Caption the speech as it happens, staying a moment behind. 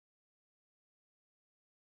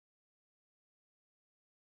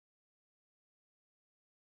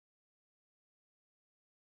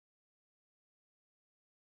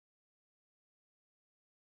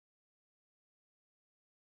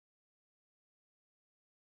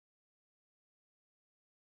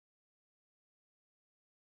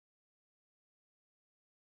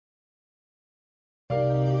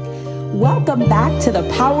Welcome back to the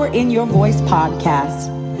Power in Your Voice podcast.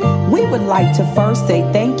 We would like to first say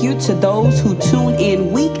thank you to those who tune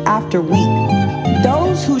in week after week,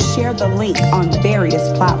 those who share the link on various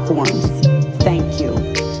platforms. Thank you.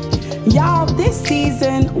 Y'all, this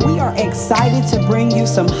season we are excited to bring you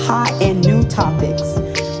some hot and new topics.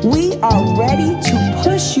 We are ready to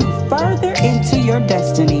push you further into your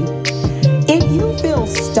destiny. If you feel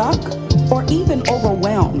stuck or even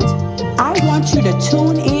overwhelmed, I want you to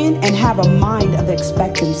tune in and have a mind of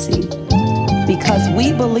expectancy because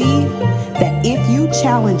we believe that if you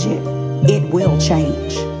challenge it, it will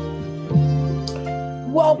change.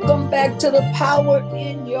 Welcome back to the Power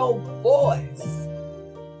in Your Voice.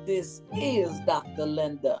 This is Dr.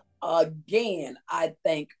 Linda. Again, I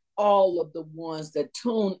thank all of the ones that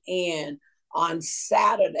tune in on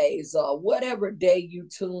Saturdays or whatever day you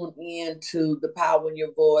tune in to the Power in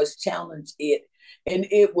Your Voice, challenge it, and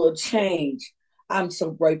it will change. I'm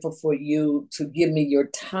so grateful for you to give me your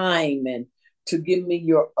time and to give me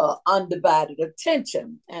your undivided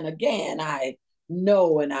attention. And again, I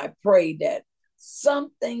know and I pray that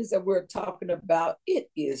some things that we're talking about, it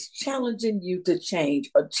is challenging you to change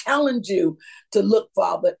or challenge you to look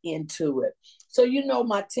farther into it. So,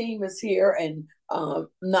 my team is here and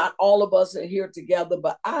not all of us are here together,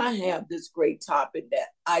 but I have this great topic that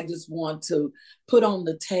I just want to put on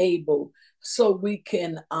the table so we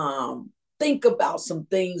can think about some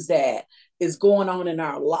things that is going on in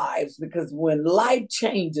our lives. Because when life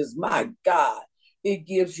changes, my God, it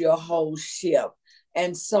gives you a whole shift.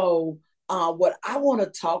 And so, what I want to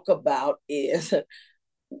talk about is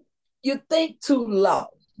you think too low.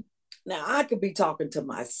 Now, I could be talking to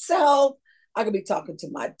myself, I could be talking to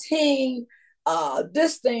my team.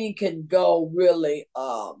 This thing can go really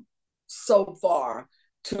so far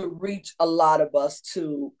to reach a lot of us,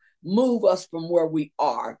 to move us from where we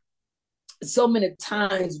are. So many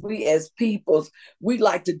times we as peoples, we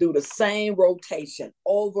like to do the same rotation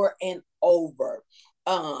over and over.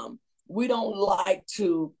 um we don't like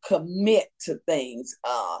to commit to things,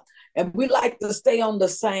 and we like to stay on the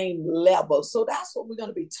same level. So that's what we're going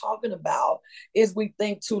to be talking about, is we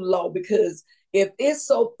think too low, because if it's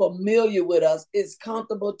so familiar with us, it's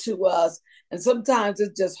comfortable to us, and sometimes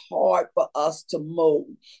it's just hard for us to move.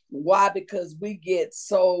 Why? Because we get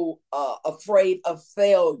so afraid of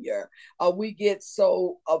failure, we get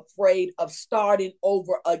so afraid of starting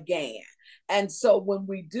over again. And so when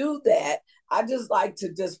we do that, I just like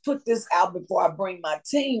to just put this out before I bring my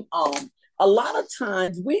team on. A lot of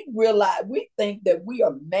times we think that we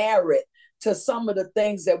are married to some of the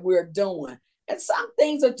things that we're doing. And some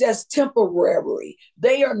things are just temporary.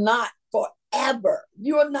 They are not forever.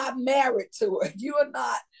 You are not married to it. You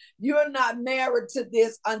are not married to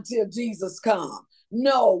this until Jesus comes.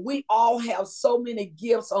 No, we all have so many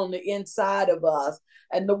gifts on the inside of us.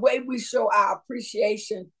 And the way we show our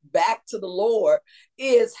appreciation back to the Lord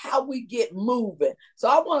is how we get moving. So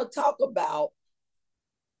I want to talk about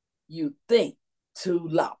you think too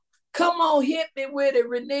low. Come on, hit me with it,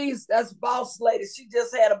 Renise. That's boss lady. She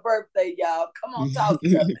just had a birthday, y'all. Come on, talk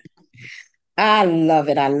to me. I love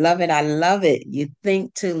it. I love it. I love it. You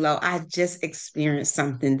think too low. I just experienced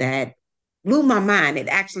something that blew my mind. It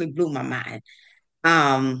actually blew my mind.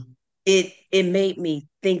 It made me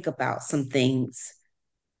think about some things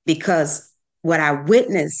because what I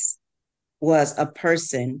witnessed was a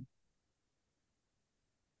person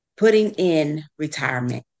putting in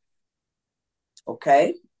retirement,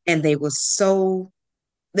 Okay. and they was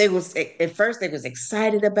at first they was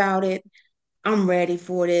excited about it. I'm ready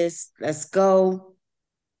for this. Let's go.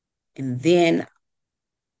 And then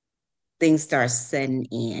things start setting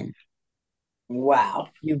in. Wow.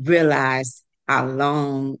 You realize how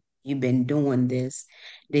long you've been doing this.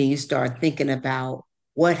 Then you start thinking about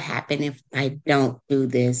what happened if I don't do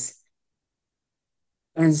this.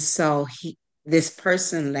 And so this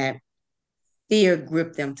person let fear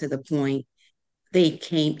grip them to the point they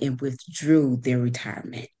came and withdrew their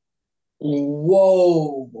retirement.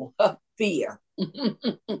 Whoa. Fear.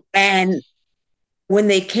 And when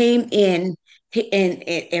they came in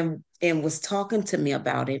and was talking to me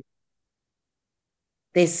about it,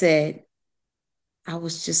 they said, I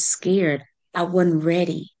was just scared. I wasn't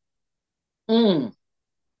ready. Mm.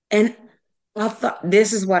 And I thought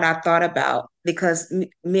this is what I thought about because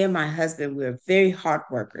me and my husband, we're very hard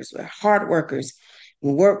workers. We're hard workers.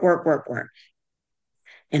 We work, work, work, work.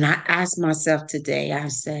 And I asked myself today, I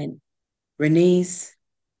said, Renise,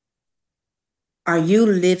 are you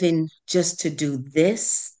living just to do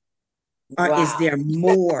this? Or is Wow. there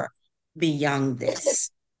more beyond this?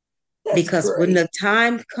 That's Because when great. the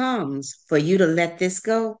time comes for you to let this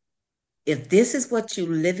go, if this is what you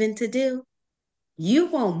live in to do, you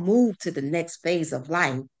won't move to the next phase of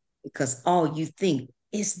life because all you think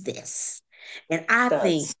is this. And I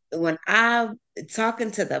think That's when I'm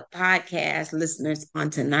talking to the podcast listeners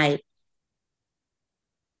on tonight,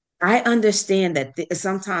 I understand that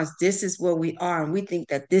sometimes this is where we are and we think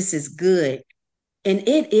that this is good. And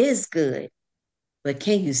it is good. But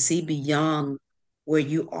can you see beyond where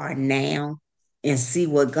you are now and see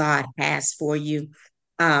what God has for you?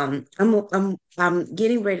 I'm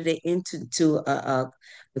getting ready to enter into a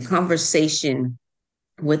conversation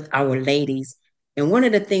with our ladies, and one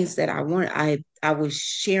of the things that I was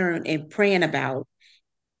sharing and praying about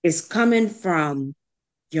is coming from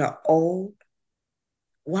your old.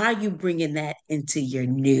 Why are you bringing that into your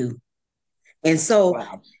new? And so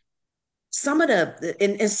wow. some of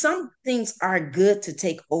and some things are good to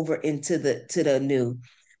take over into the new,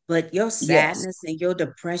 but your Yes. sadness and your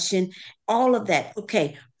depression, all of that,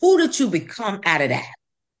 okay, who did you become out of that?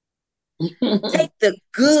 Take the That's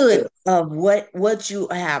good good. of what you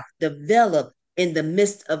have developed in the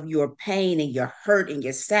midst of your pain and your hurt and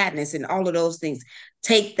your sadness and all of those things.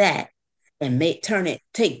 Take that and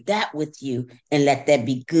take that with you and let that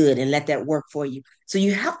be good and let that work for you. So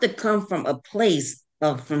you have to come from a place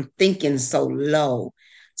of from thinking so low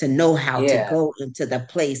to know how to Yeah. go into the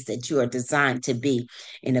place that you are designed to be.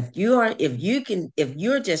 And if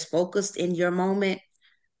you're just focused in your moment,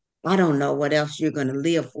 I don't know what else you're going to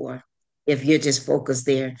live for. If you're just focused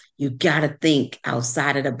there, you got to think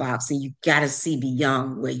outside of the box and you got to see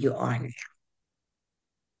beyond where you are now.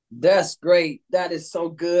 That's great. That is so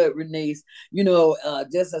good, Renee.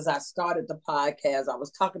 Just as I started the podcast, I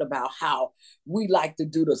was talking about how we like to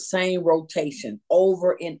do the same rotation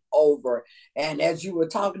over and over. And as you were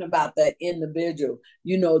talking about that individual,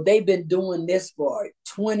 they've been doing this for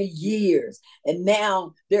 20 years. And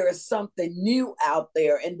now there is something new out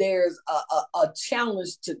there, and there's a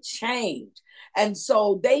challenge to change. And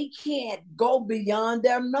so they can't go beyond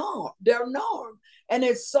their norm. And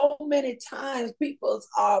it's so many times people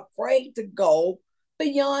are afraid to go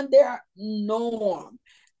beyond their norm.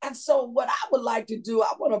 And so, what I would like to do,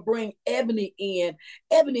 I want to bring Ebony in.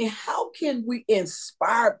 Ebony, how can we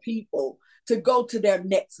inspire people to go to their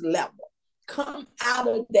next level? Come out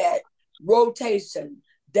of that rotation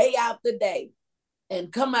day after day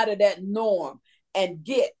and come out of that norm and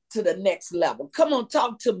get to the next level. Come on,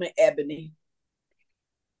 talk to me, Ebony.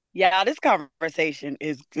 Yeah, this conversation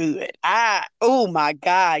is good. Oh my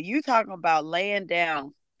God, you talking about laying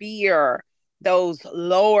down fear, those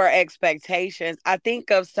lower expectations. I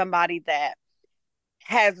think of somebody that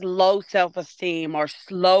has low self-esteem or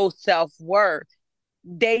low self-worth.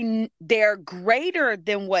 They're greater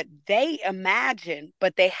than what they imagine,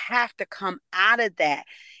 but they have to come out of that.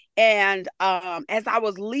 And as I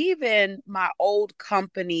was leaving my old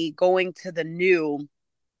company, going to the new,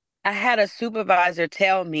 I had a supervisor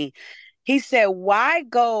tell me, he said, why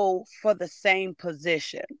go for the same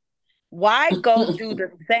position? Why go do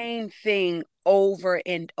the same thing over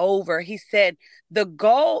and over? He said, the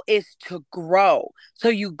goal is to grow. So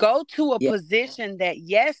you go to a Yeah. position that,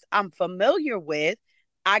 yes, I'm familiar with.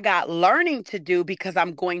 I got learning to do because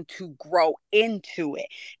I'm going to grow into it.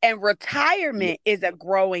 And Yeah. retirement is a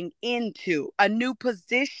growing into a new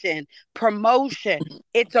position, promotion.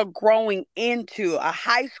 It's a growing into a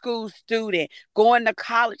high school student going to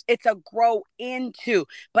college. It's a grow into,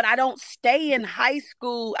 but I don't stay in high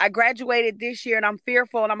school. I graduated this year and I'm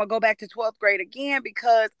fearful and I'm going to go back to 12th grade again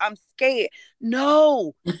because I'm scared.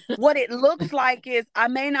 No. What it looks like is I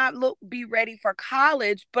may not be ready for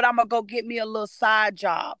college, but I'm going to go get me a little side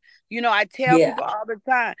job. I tell Yeah. people all the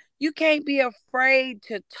time, you can't be afraid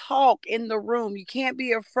to talk in the room. You can't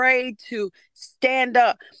be afraid to stand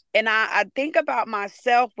up. And I think about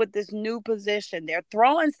myself with this new position. They're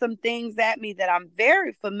throwing some things at me that I'm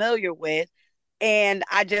very familiar with and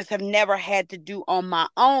I just have never had to do on my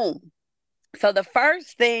own. So the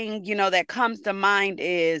first thing, that comes to mind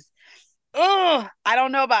is, oh, I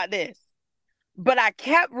don't know about this. But I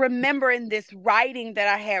kept remembering this writing that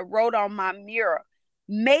I had wrote on my mirror.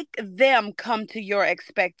 Make them come to your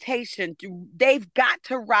expectation. They've got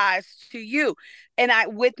to rise to you. And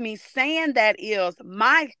with me saying that is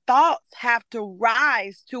my thoughts have to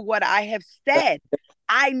rise to what I have said.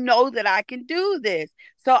 I know that I can do this.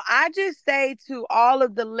 So I just say to all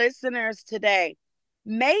of the listeners today,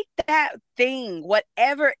 make that thing,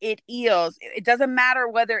 whatever it is, it doesn't matter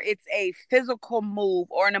whether it's a physical move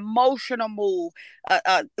or an emotional move,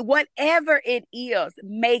 whatever it is,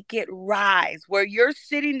 make it rise where you're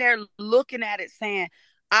sitting there looking at it saying,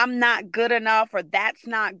 I'm not good enough, or that's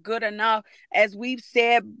not good enough. As we've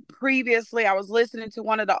said previously, I was listening to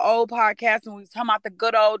one of the old podcasts and we was talking about the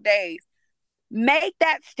good old days. Make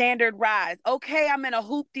that standard rise. Okay, I'm in a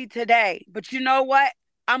hoopty today, but you know what?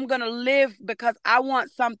 I'm going to live because I want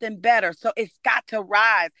something better. So it's got to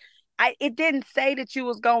rise. It didn't say that you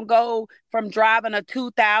was going to go from driving a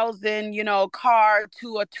 2000, car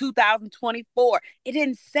to a 2024. It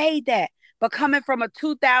didn't say that. But coming from a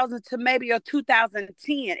 2000 to maybe a 2010,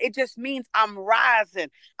 it just means I'm rising.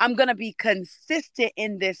 I'm going to be consistent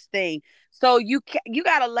in this thing. So you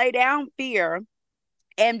got to lay down fear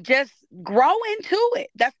and just grow into it.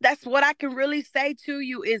 That's what I can really say to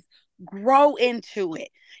you is grow into it.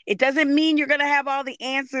 It doesn't mean you're going to have all the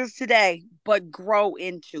answers today, but grow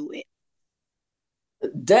into it.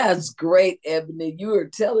 That's great, Ebony. You are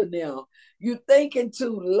telling them you're thinking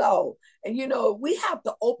too low. And we have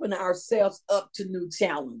to open ourselves up to new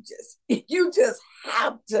challenges. You just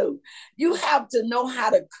have to. You have to know how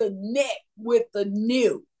to connect with the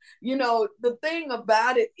new. The thing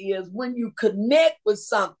about it is when you connect with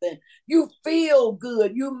something, you feel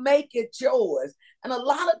good, you make it yours. And a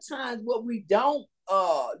lot of times, what we don't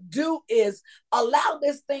do is allow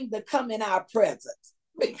this thing to come in our presence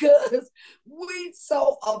because we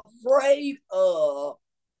so afraid of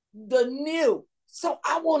the new. So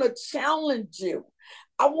I want to challenge you.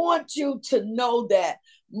 I want you to know that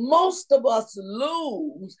most of us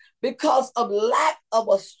lose because of lack of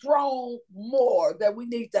a strong more that we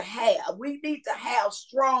need to have. We need to have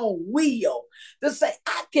strong will to say,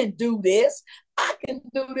 I can do this. I can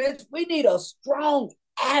do this. We need a strong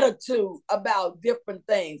attitude about different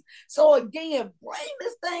things. So again, bring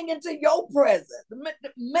this thing into your presence.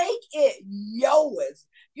 Make it yours.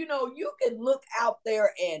 You can look out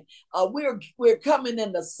there and we're coming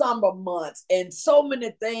in the summer months and so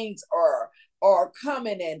many things are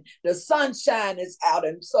coming and the sunshine is out,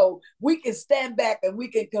 and so we can stand back and we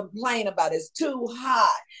can complain about it's too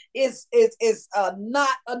hot, it's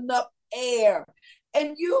not enough air,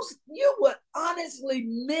 and you would honestly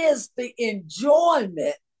miss the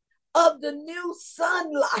enjoyment of the new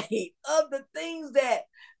sunlight, of the things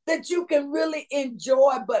that you can really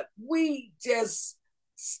enjoy. But we just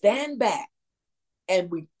stand back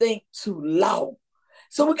and we think too low.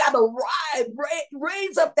 So we got to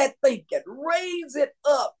raise up that thinking, raise it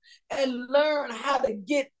up, and learn how to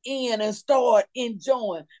get in and start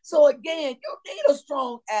enjoying. So again, you need a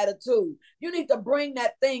strong attitude. You need to bring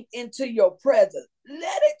that thing into your presence.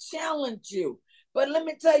 Let it challenge you. But let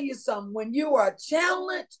me tell you something. When you are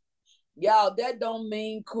challenged, y'all, that don't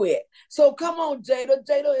mean quit. So come on, Jada.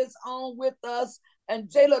 Jada is on with us. And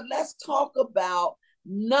Jada, let's talk about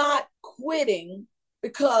not quitting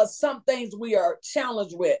because some things we are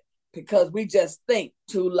challenged with because we just think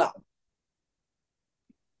too low.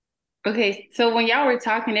 Okay, so when y'all were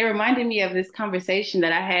talking, it reminded me of this conversation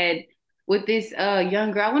that I had with this young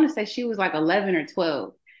girl. I want to say she was like 11 or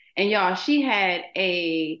 12. And y'all, she had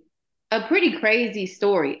a pretty crazy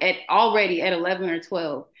story already at 11 or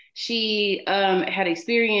 12. She had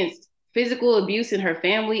experienced physical abuse in her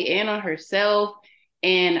family and on herself.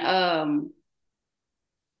 And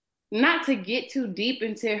not to get too deep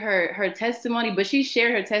into her testimony, but she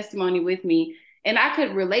shared her testimony with me and I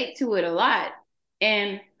could relate to it a lot.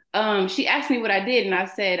 And she asked me what I did, and I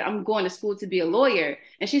said, I'm going to school to be a lawyer.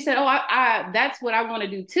 And she said, oh, I that's what I want to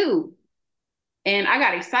do too. And I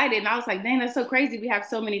got excited and I was like, dang, that's so crazy. We have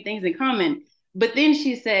so many things in common. But then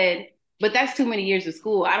she said, but that's too many years of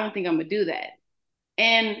school. I don't think I'm gonna do that.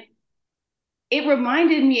 And it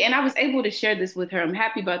reminded me, and I was able to share this with her. I'm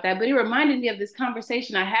happy about that. But it reminded me of this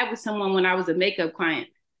conversation I had with someone when I was a makeup client.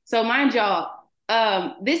 So mind y'all,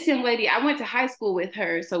 this young lady, I went to high school with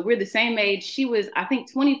her. So we're the same age. She was, I think,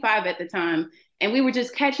 25 at the time. And we were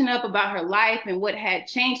just catching up about her life and what had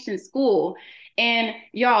changed in school. And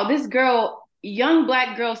y'all, this girl, young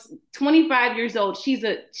Black girl, 25 years old, she's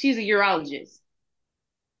a urologist.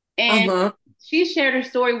 And she shared her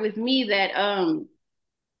story with me that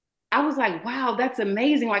I was like, wow, that's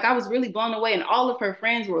amazing. Like I was really blown away. And all of her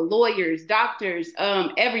friends were lawyers, doctors,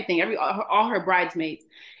 everything, all her bridesmaids.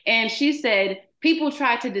 And she said people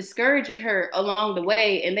tried to discourage her along the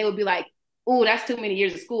way. And they would be like, oh, that's too many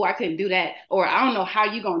years of school. I couldn't do that. Or I don't know how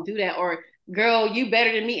you gonna do that. Or girl, you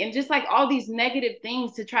better than me. And just like all these negative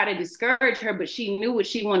things to try to discourage her, but she knew what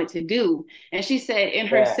she wanted to do. And she said in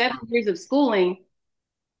her 7 years of schooling,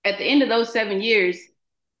 at the end of those 7 years,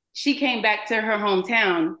 she came back to her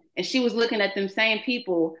hometown and she was looking at them same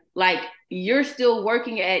people like, you're still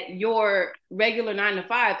working at your regular 9 to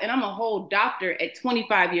 5 and I'm a whole doctor at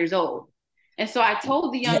 25 years old. And so I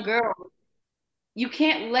told the young girl, you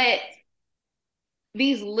can't let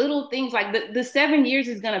these little things, like the 7 years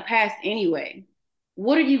is going to pass anyway.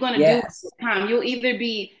 What are you going to do at this time? You'll either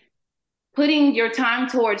be putting your time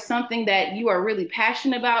towards something that you are really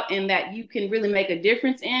passionate about and that you can really make a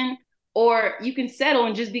difference in, or you can settle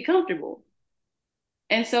and just be comfortable.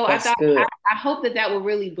 And so I That's thought, good. I hope that that will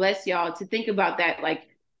really bless y'all to think about that. Like,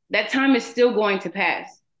 that time is still going to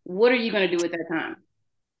pass. What are you going to do with that time?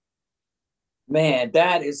 Man,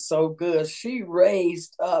 that is so good. She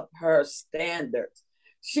raised up her standards.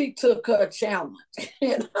 She took her challenge.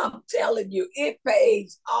 And I'm telling you, it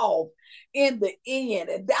pays off in the end.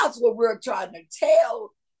 And that's what we're trying to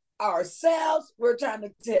tell ourselves. We're trying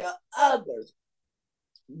to tell others.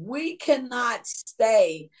 We cannot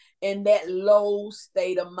stay in that low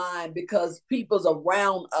state of mind because people's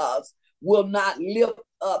around us will not lift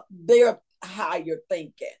up their higher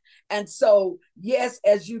thinking. And so, yes,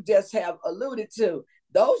 as you just have alluded to,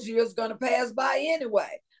 those years going to pass by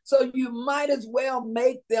anyway. So you might as well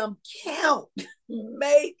make them count.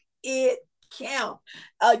 Make it count.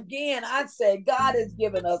 Again, I say God has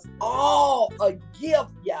given us all a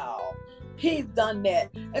gift, y'all. He's done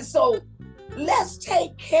that. And so let's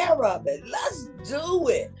take care of it. Let's do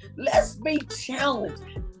it. Let's be challenged.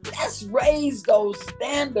 Let's raise those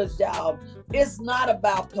standards, y'all. It's not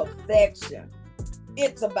about perfection.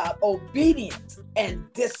 It's about obedience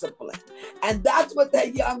and discipline. And that's what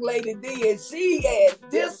that young lady did. She had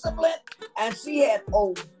discipline and she had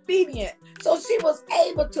obedience. So she was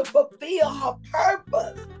able to fulfill her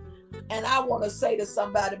purpose. And I want to say to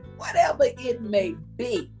somebody, whatever it may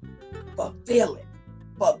be, fulfill it.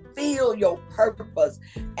 Fulfill your purpose.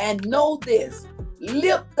 And know this,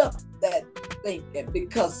 lift up that thinking,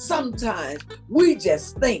 because sometimes we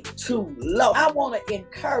just think too low. I want to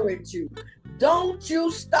encourage you. Don't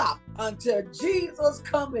you stop until Jesus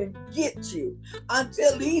come and get you,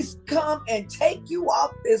 until he's come and take you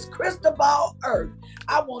off this crystal ball earth.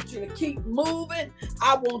 I want you to keep moving.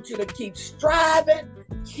 I want you to keep striving.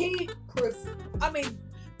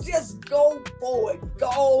 Just go for it.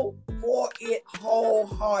 Go for it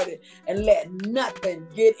wholehearted and let nothing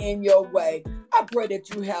get in your way. I pray that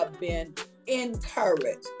you have been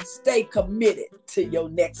encouraged. Stay committed to your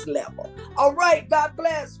next level. All right. God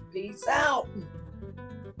bless. Peace out.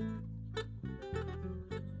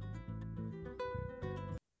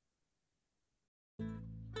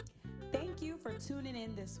 Thank you for tuning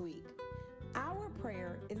in this week. Our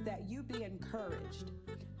prayer is that you be encouraged.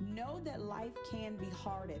 Know that life can be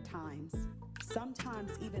hard at times,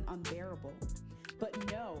 sometimes even unbearable.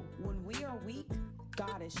 But know when we are weak,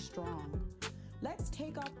 God is strong. Let's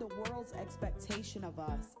take off the world's expectation of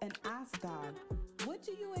us and ask God, what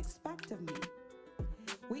do you expect of me?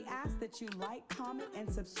 We ask that you like, comment,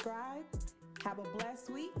 and subscribe. Have a blessed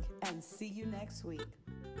week and see you next week.